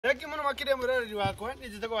Reki muno makiria murereri wakwa ni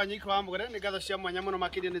njite kwa nyiko wa mugore ni gatho cia mwanya muno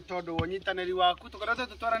makiria ni tondu wonyitaneri waku tukoretwo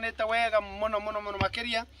tutwaranite wega muno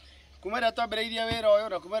makiria kuma ria twambiriirie wira uyu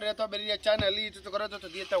na kuma ria twambiriirie channel hii tukoretwo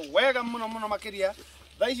tuthiete wega muno makiria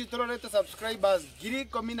thaici turorete subscribers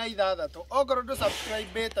 16,000 okorwo ndu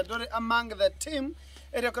subscribe ta nduri among the team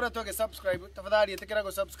area koretwo ge subscribe tafadhali etekera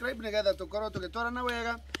go subscribe nigetha tukorwo tugitwarana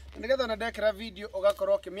wega nigetha na ndekera video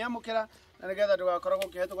ugakorwo kimiamukira na nigetha ndugakorwo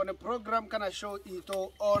ukihetũkwo ni program kana show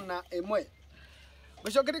itu ona imwe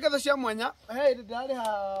gucokeria gatho cia mwanya hey ndirari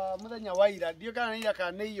ha muthenya wa ira ndio kana ira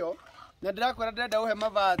kana iyo na ndirakwira ndenda uhe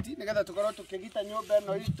mabati nigetha tukorwo tukigita nyumba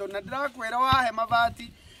ino itu na ndirakwira wahe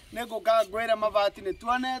mabati niguka ngwira mabati ni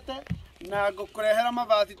tuonete na ngukurehera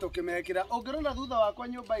mabati tukimekira ungirona thutha wakwa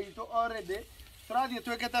nyumba itu already turathie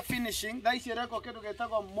twekete finishing thaici reko kindu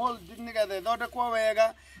getagwo molding nigetha ithondekwo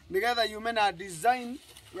wega nigetha yume na design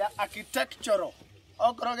ya architectural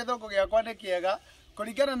okorwo githungu giakwa ni kiega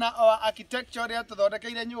kuringana na our architecture ya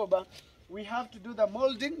tuthondekeire nyumba we have to do the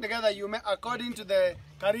molding nigetha yume according to the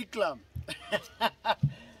curriculum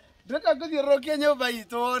ndenda nguthiururukia nyumba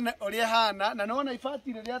itu one uria hana na nona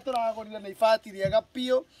ibati riria turagurire na ibati riega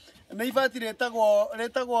pio na ibati retagwo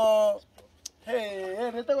retagwo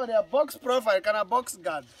ria box profile kana box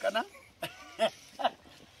guard kana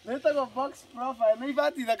retagwo box profile na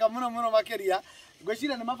ibati thaka muno makiria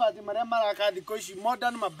ngwiciria ni mabati maria maraka thiko ici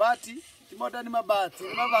modern mabati ti modern mabati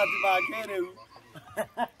ni mabati ma kiriu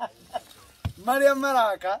maria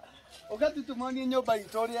maraka ugatutumonie nyumba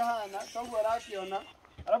itu ria hana toguo rakiona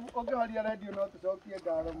alafu ungihoria radio no tucokie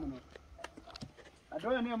ngaro muno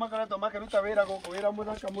andu aya nio makoretwo makiruta wira guku wira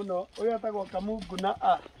muthaka muno uyu etagwo Kamungu na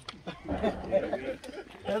a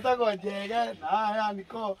etagwo Njega na aya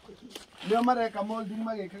niko nio mareka molding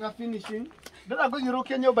magikaga finishing ndira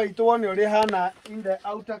nguthiurukia nyumba itu wone uri hana in the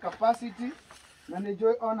outer capacity na ni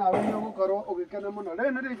njui ona we ni ugukorwo ugikena muno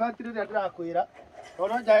ri ni ibati riria ndirakwira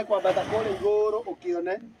ono njae kwambata kuri iguru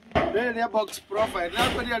ukione riria box profile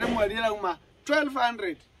ndirakwira rimwe rirauma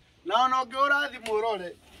 1200 na ono ngiurathi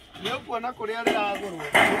murore ni ukuona kuria riragurwo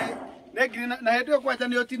ni green na hendu kwacha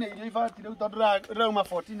ni otineirie ibati riu tondu rirauma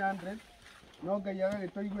 1400 no ngai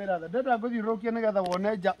agagituiguira tha ndenda nguthiurukia nigetha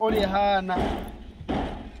wone nja uri hana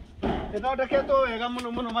ithondeketwo wega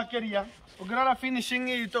muno makiria ungirora finishing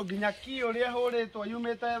itu nginya ki uria huritwo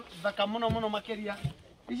yumite thaka muno makiria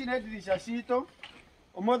ici ni dirisha citu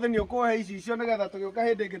umothe ni ukuhe ici icio nigetha tugiuka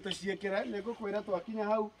hindi ingi tuciikire ni ngukwira twakinya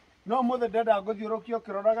hau no umothe ndenda nguthiurukia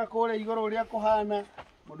ukiroraga kuria iguru uria kuhana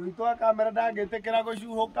mundu witu wa kamera ndangitikira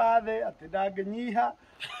gucuhuka thi ati ndanginyiha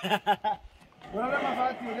urore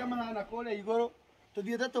mabati uria mahana kuria iguru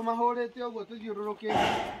tuthiete tumahurite uguo tuthiururukie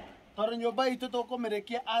tondu nyumba itu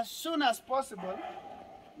tukumirikia as soon as possible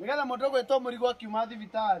nigetha mundu gwitwo Murigu akiuma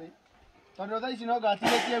thibitari tondu thaici no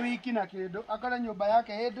gatirikie wiki na kindu akore nyumba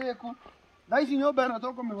yake hindiku thaici nyumba ino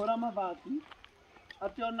tukumihura mabati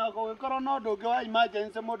ati ona gugikorwo no undu ungi wa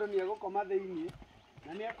emergency mundu ni egukoma thiini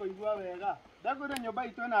na ni ekuigua wega ndakwira nyumba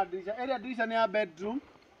itu ina dirisha area dirisha ni ya bedroom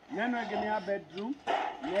neno ingi ni ya bedroom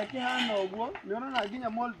na ikihana uguo ni urona nginya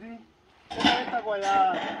molding etagwo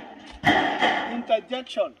ya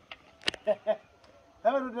interjection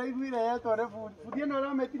Hello, ndaiguire yetwo refu. Futhi no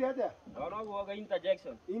rametire atia? No guoga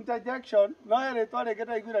interjection. Interjection, no ere tware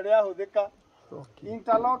geta iguire ria huthika.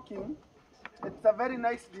 Interlocking. It's a very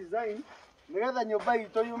nice design. Nigetha nyumba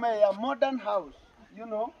itu yume ya modern house, you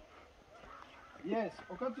know. Yes,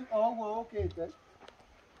 okati oguo ukite.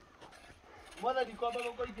 Mothe ndikwamba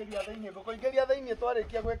gukuingiria thiini, gukuingiria thiini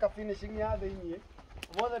twarikia gwika finishing ya thiini.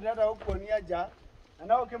 Mothe ndenda gukuonia nja.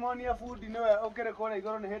 Na ukimonia food niwe ukire kore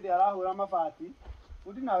iguru ni hindi arahura mabati.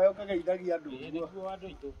 Fundi nawe ukageithagia andu niguo andu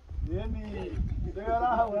itu ni ndio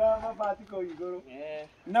arahura mabati ko iguru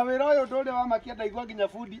na wira uyu nduri wa makia ndaigua nginya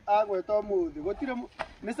fundi agweta muthi gutire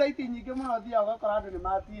ni site nyingi muno thia ugakora andu ni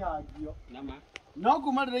matihangio nama no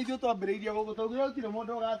kuma rira ithu twambiriirie guku tugire gutire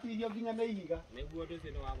mundu ugatihio nginya ni ihiga niguo ndu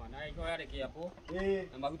ucio ni wa mwana iko yari kiapo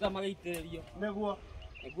na maguta magaitiririo niguo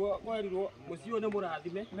kwerirwo mucio ni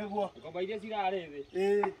murathime niguo ngomba iria cirari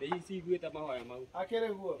thi ici iguite mahoya mau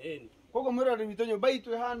akiriguo koguo mwirori witu nyumba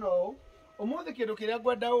itu ihana uu umuthi kindu kiria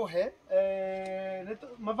ngwenda uhe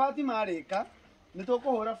mabati marika ni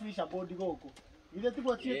tukuhura fisher board guku ile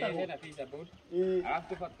tiguo cietagwo na fisher board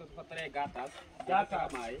alafu tufatare gata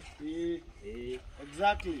mai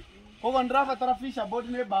exactly koguo ndirabatara fisher board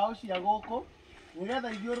ni mbao cia guku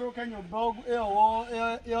nigetha ithiururuke nyumba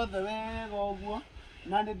yothe wega uguo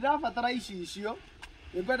na ndirabatara ici icio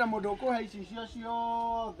ngwenda mundu ukuhe ici icio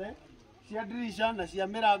ciothe cia dirisha na cia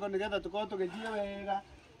mirango nigetha tukorwo tugithie wega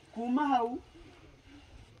kuma hau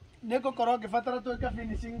nigukorwo ngibatara twika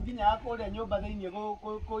finishing nginya kuria nyumba thiini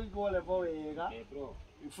kuigwo level wega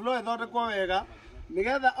floor ithondekwo wega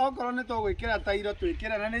nigetha okorwo nĩ tũgwĩkĩra tairo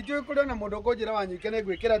twĩkĩre na nĩ njũĩ kũrĩ na mũndũ ũkũnjĩra wanyuike nĩ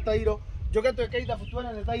ngwĩkĩra tairo njoke twĩke ithabu tuone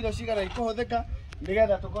nĩ tairo cigana ikũhũthĩka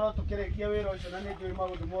nigetha tũkorwo tũkĩrĩkia wĩra ũcio na nĩ njũĩ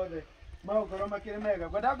maũndũ mothe magũkorwo makĩrĩ mega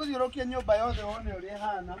ngwendaga gũthiũrũkia nyũmba yothe wone ũrĩa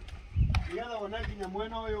ĩhana nigetha wone nginya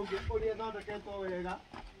mwena ũyũ ũngĩ ũrĩa ĩthondeketwo wega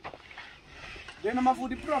ndĩna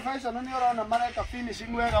mabundi professional nĩ ũrona mareka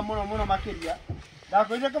finishing wega mũno makĩria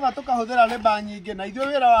ndakwĩrire kaba tũkahũthĩra rĩmba nyingĩ na ithuĩ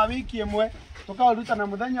wĩra wa wiki ĩmwe tũkaũruta na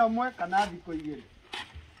mũthenya ũmwe kana thikũ igĩrĩ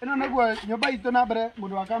ĩno nĩguo nyũmba itũ na mbere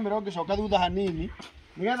mũndũ wa kamera ũngĩcoka thutha hanini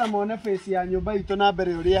nigetha mone face ya nyũmba itũ na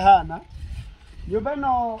mbere ũrĩa ĩhana nyũmba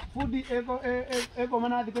ĩno bundi ĩkũma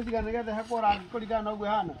na thikũ cigana nigetha ĩhakwo rangi kũringana na ũguo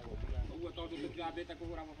ĩhana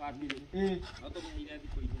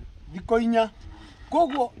thikũ inya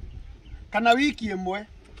koguo kana wiki ĩmwe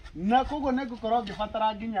na koguo nĩ ngũkorwo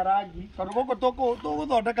ngĩbatara nginya rangi tondũ gũkũ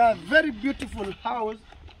tũgũthondeka very beautiful house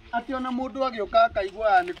atĩ ona mũndũ agĩũka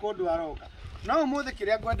akaigua nĩ kũndũ aroka no ũmũthĩ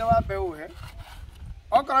kĩrĩa ngwenda wambe ũhe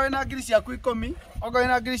okorwo wĩna ngiri ciaku 10 okorwo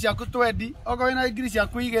wĩna ngiri ciaku 20 okorwo wĩna ngiri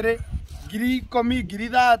ciaku 2 ngiri 10 ngiri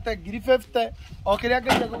 30 ngiri 50 o kĩrĩa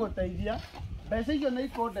ngĩte gũgũteithia mbeca icio nĩ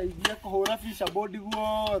ikũndeithia kũhũra fisherboard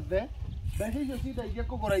guothe mbeca icio cindeithie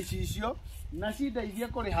kũgũra icicio na cindeithie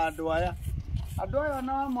kũrĩha andũ aya andũ aya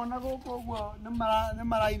na wamona gũkũ ũguo nĩ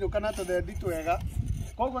marainũka na tũthendi twega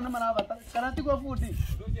koguo nĩ marabatara kana tiguo bundi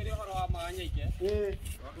ndũnjĩre ũhoro wa manyaike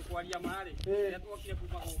tũkwaria marĩ rĩrĩa tuokire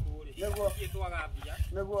kuma gũkũ rĩ nĩguo twaga mbia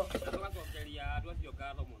nĩguo tũgacokeria andũ acio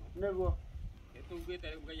ngatho mũno nĩguo tugĩte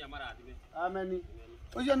rĩu Ngai amarathime ameni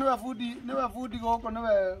ũcio nĩwe bundi gũkũ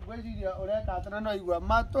nĩwe gwĩciria ũreka atĩ na no igua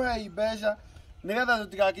matũhei mbeca nigetha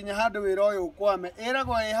tũtigakinye handũ wĩra ũyũ ũkwame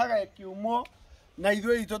ĩragwo ĩhaga ĩkiumwo na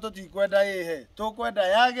ithuĩ itũ tũtikwenda ĩhe tũkwenda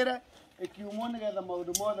yagĩre ĩkiumwo nigetha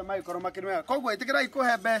maũndũ mothe magĩkorwo makĩrĩ mega koguo ĩtĩkĩrai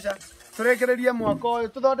kũhe mbeca tũrĩkĩrĩrie mwaka ũyũ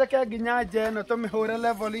tũthondeke nginya nja ĩno tũmĩhũre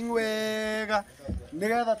leveling wega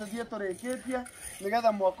nigetha tũthiĩ tũrĩkĩtie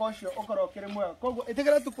nigetha mwaka ũcio ũkorwo ũkĩrĩ mwega koguo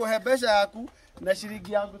ĩtĩkĩra tũkũhe mbeca yaku na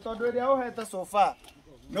ciringi yaku tondũ ĩrĩa ũhete so far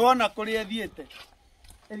nĩwona kũrĩa ĩthiĩte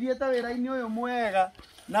wĩra-inĩ ũyũ mwega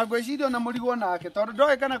na ngwĩciria ona Mũrigu nake tondũ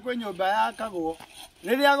ndoĩ kana kwĩ nyũmba yakagwo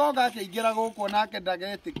rĩrĩa agoka akĩingĩra gũkũ nake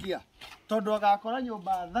ndagetĩkia tondũ agakora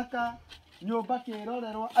nyũmba thaka nyũmba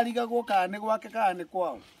kĩrorerwo arigagwo kana nĩ gwake kana nĩ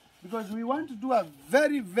kwao because we want to do a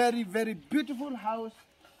very beautiful house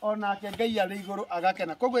onake Ngai arĩ igũrũ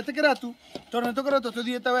agakena koguo ĩtĩkĩra tu tondũ nĩ tũkoretwo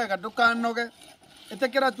tũthiĩte wega ndũkanoge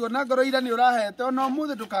ĩtĩkĩra tu ona ngoro ira nĩ ũrahete ona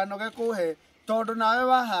ũmũthĩ ndũkanoge kũhe tondũ nawe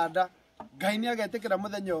wahanda Ngai nĩ agetĩkĩra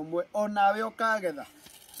mũthenya ũmwe onawe ũkagetha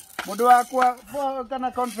mũndũ wakwa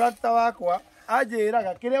kana contractor wakwa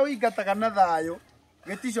anjĩraga kĩrĩa ũingataga na thayũ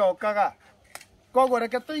gĩticokaga koguo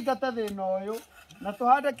reke tũingate thĩna ũyũ na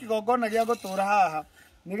tũhande kĩgongona gĩa gũtũra haha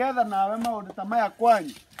nigetha nawe maũndũ ta maya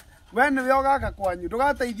kwanyu we nĩwe ũgaka kwanyu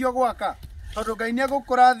ndũgateithio gwaka tondũ Ngai nĩ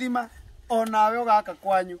egũkũrathima onawe ũgaka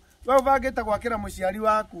kwanyu we ũbangĩte gwakĩra mũciari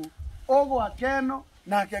waku ũgwaka ĩno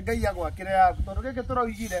nake Ngai agwakĩre yaku tondũ gĩkĩ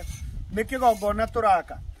tũroigire nĩ kĩgongona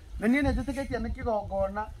tũraka na niĩ nĩ njĩtĩkĩtie nĩ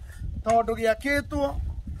kĩgongona tondũ gĩakĩtwo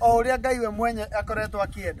o ũrĩa Ngai we mwenye akoretwo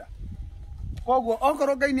akĩenda koguo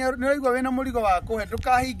okorwo Ngai nĩ ũraigua wĩna mũrigo wa kũhe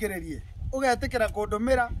ndũkahingĩrĩrie ũgetĩkĩra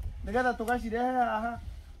kũndũmĩra nigetha tũgacirehe haha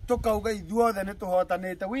tũkauga ithuothe nĩ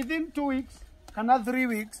tũhotanĩte within 2 weeks kana 3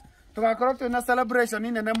 weeks tũgakorwo twĩna celebration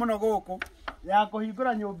nene mũno gũkũ ya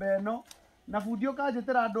kũhingũra nyũmba ĩno na bundi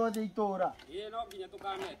ũkanjĩtĩra andũ othe itũra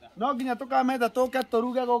no nginya tũkameta tũke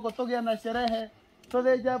tũruge gũkũ tũgĩe na sherehe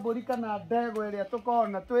tũthĩnje mbũri kana ndegwa ĩrĩa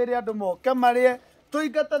tũkona twĩre andũ moke marĩe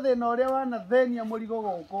tũingate thĩna ũrĩa wanathĩnia Mũrigu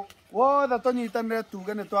gũkũ wothe tũnyitanĩre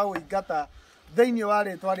tuge nĩ twawĩingata thĩinĩ wa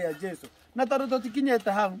rĩtwa rĩa Jesũ na tondũ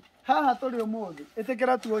tũtikinyĩte hau haha tũrĩ ũmũthĩ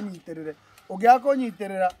ĩtĩkĩra tu ũnyitĩrĩre ũngĩaga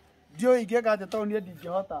kũnyitĩrĩra ndiũĩ ingĩka atĩa tondũ niĩ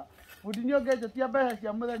ndingĩhota bundi nĩ ũngĩnjĩtia mbeca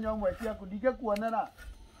cia mũthenya ũmwe ciaku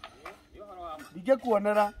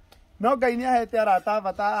ndingĩkuonera no Ngai nĩ ahete arata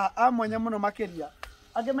bata haha a mwanya mũno makĩria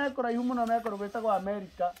angĩ mekũraihu mũno mekũrũgĩte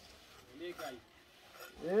Amerika nĩ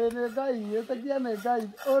Ngai ĩtĩkia nĩ Ngai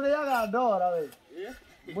ũrĩaga ndora we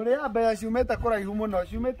mũrĩa mbeca ciumĩte kũraihu mũno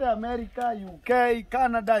ciumĩte Amerika UK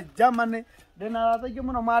Canada Germany ndĩna arata aingĩ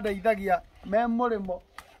mũno mandeithagia me mũrĩmo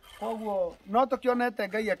koguo no tũkĩonete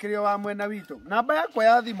Ngai akĩrĩ wa mwena witũ namba yakwa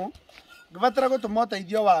ya thimũ ũngĩbatara gũtũma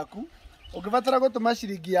ũteithio waku ũngĩbatara gũtũma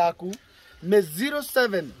ciringi yaku nĩ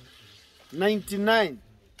 0799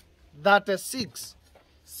 36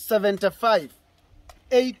 75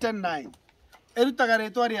 89 ĩrutaga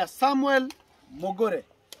rĩtwa rĩa Samuel Mugure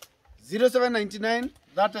 0799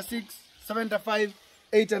 36 75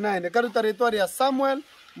 89 ĩkaruta rĩtwa rĩa Samuel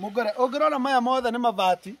Mugure ũngĩrora maya mothe nĩ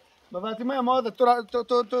mabati maya mothe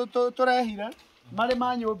tũrehire marĩ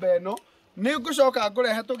ma nyũmba ĩno nĩ ngũcoka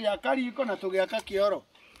ngũrehe tũgĩaka riko na tũgĩaka kĩoro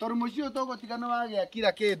tondũ mũciĩ ũyũ tũgũtigana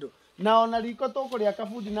wagĩakira kĩndũ na ona riko tũkũrĩaka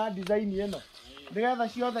bundi na design ĩno nĩgetha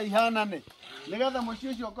ciothe ihanane nĩgetha mũciĩ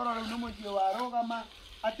ũcio ũkorwo rĩu nĩ mũciĩ warũgama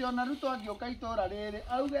atĩ ona rĩu tũngĩũka itũũra rĩrĩ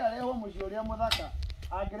auge arehwo mũciĩ ũrĩa mũthaka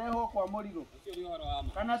angĩrehwo kwa mũrigo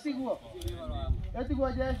kana tiguo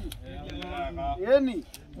ĩtiguo Jesse ĩni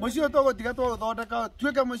mũciĩ ũyũ tũgũtiga tũũthondeka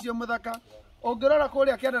tuĩke mũciĩ mũthaka ũngĩrora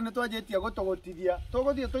kũrĩa kĩanda nĩ twanjĩtie gũtũgũtithia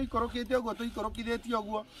tũgũthiĩ tũikũrũkĩte ũguo tũikũrũkithĩtie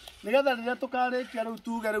ũguo nĩgetha rĩrĩa tũkarĩkia rĩu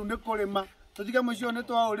tuge rĩu nĩ kũrĩma tũtige mũciĩ ũyũ nĩ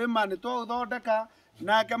twaũrĩma nĩ twaũthondeka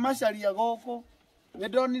nake macaria gũkũ nĩ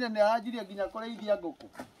ndonire nĩ aranjirie nginya kũrĩithia ngũkũ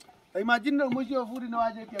imagine rĩu mũciĩ ũyũ bundi nĩ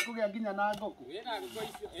wanjĩtie kũgĩa nginya na ngũkũ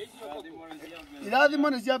irathimo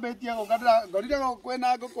nĩ ciambĩtie gũka ngorire gũkũ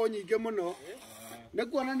kwĩna ngũkũ nyingĩ mũno nĩ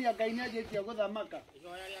kuonania Ngai nĩ anjĩtie gũthamaka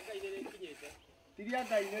tiria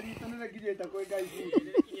Ngai nĩ ritũ nĩ rĩkinyĩte kwĩ Ngai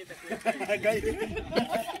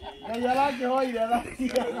Ngai arangĩhoire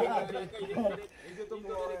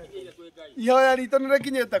ihoya ritũ nĩ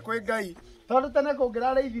rĩkinyĩte kwĩ Ngai tondũ tene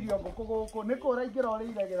kũngĩrarĩithirio ngũkũ gũkũ nĩ kũraingĩra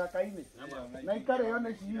ũrĩire gĩthaka-inĩ na ikarĩo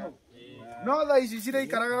nĩ ciihũ no thaa ici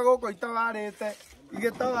cirĩikaraga gũkũ itawarĩte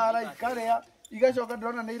igĩtawara ikarĩa igacoka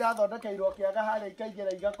ndĩrona nĩ irathondekeirwo kĩaga harĩa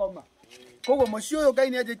ikaingĩra igakoma koguo mũciĩ ũyũ Ngai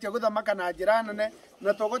nĩ anjĩtie gũthamaka na njĩra nene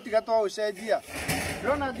na tũgũtiga twaũcenjia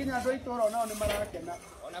ndĩrona nginya andũ a itũũra nao nĩ marakena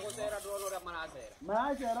ona gũcera ndĩrona ũrĩa maracera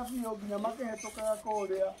maracera biũ nginya makĩhetũkaga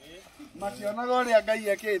kũrĩa makĩonaga ũrĩa Ngai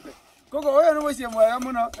ekĩte koguo ũyũ nĩ mũciĩ mwega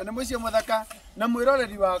mũno na nĩ mũciĩ mũthaka na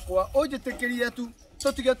mwĩroreri wakwa ũnjĩtĩkĩrie tu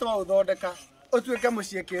tũtige twaũthondeka ũtuĩke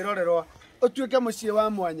mũciĩ kĩrorerwa ũtuĩke mũciĩ wa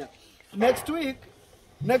mwanya next week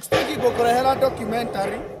ngũkũrehera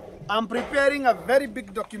documentary. I'm preparing a very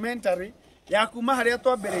big documentary ya kuma harĩa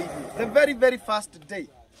twambĩrĩirie the very first day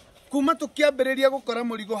kuma tũkĩambĩrĩria gũkora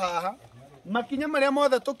mũrigo haha makinya marĩa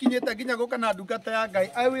mothe tũkinyĩte nginya gũka na ndungata ya Ngai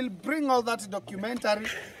I will bring all that documentary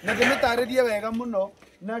na ndĩmĩtarĩrie wega mũno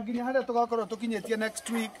na nginya harĩa tũgakorwo tũkinyĩtie next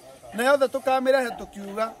week na yothe tũkamĩrehe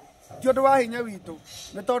tũkiuga ti ũndũ wa hinya witũ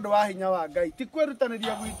nĩ tondũ wa hinya wa Ngai ti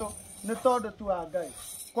kwĩrutanĩria gwitũ nĩ tondũ tu wa Ngai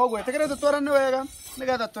koguo ĩtĩkĩre tũtwarane wega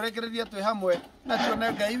nĩgetha tũrekererie twĩ hamwe na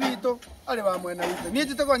tuone Ngai witũ arĩ wa mwena witũ niĩ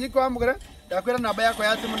njĩtagwo Nyiko wa Mũgere ndakwĩra namba yakwa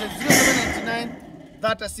ya thimũ nĩ 0799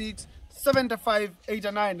 36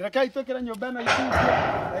 7589 rekei twĩkĩre nyũmba ĩno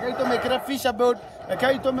icunjĩ rekei tũmĩkĩre fisher board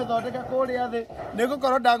rekei tũmĩthondeke kũrĩa thĩ nĩ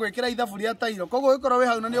ngũkorwo ndagwĩkĩra ithabu rĩa tairo koguo ũgĩkorwo wĩ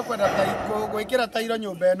hau na nĩ ũkwenda gwĩkĩra tairo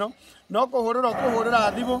nyũmba ĩno no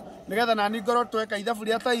kũhũrĩra thimũ nĩgetha nani ngorwo tweka ithabu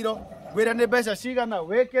rĩa tairo ngwĩre nĩ mbeca cigana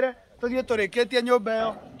wĩkĩre tũthiĩ tũrĩkĩtie nyũmba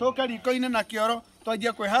ĩyo tũke riko-inĩ na kĩoro twanjie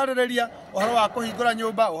kwĩharĩrĩria ũhoro wa kũhingũra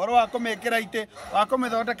nyũmba ũhoro wa kũmĩkĩra itĩ wa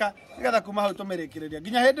kũmĩthondeka nĩgetha kuma hau tũmĩrĩkĩrĩria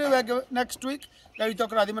nginya hĩndĩ ĩyo ĩngĩ next week Ngai witũ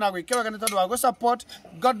akũrathime na gwĩke wega nĩ tondũ wa gũsupport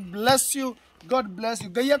God bless you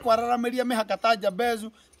Ngai akwararamĩrie mĩhaka ta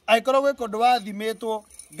Jabezu angĩkorwo gwĩ kũndũ wathimĩtwo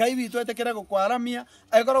Ngai witũ etĩkĩre gũkwaramia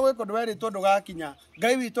angĩkorwo gwĩ kũndũ werĩtwo ndũgakinya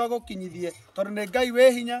Ngai witũ agũkinyithie tondũ nĩ Ngai wĩ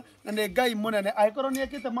hinya na nĩ Ngai mũnene angĩkorwo nĩ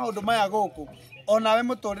ekĩte maũndũ maya gũkũ onawe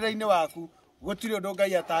mũtũrĩre-inĩ waku gũtirĩ ũndũ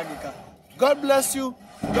Ngai atangĩka God bless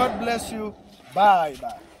you bye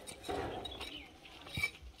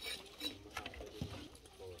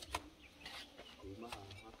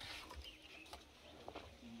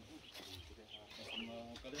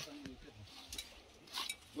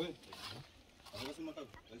Agora se matar,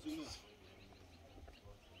 vai sumir.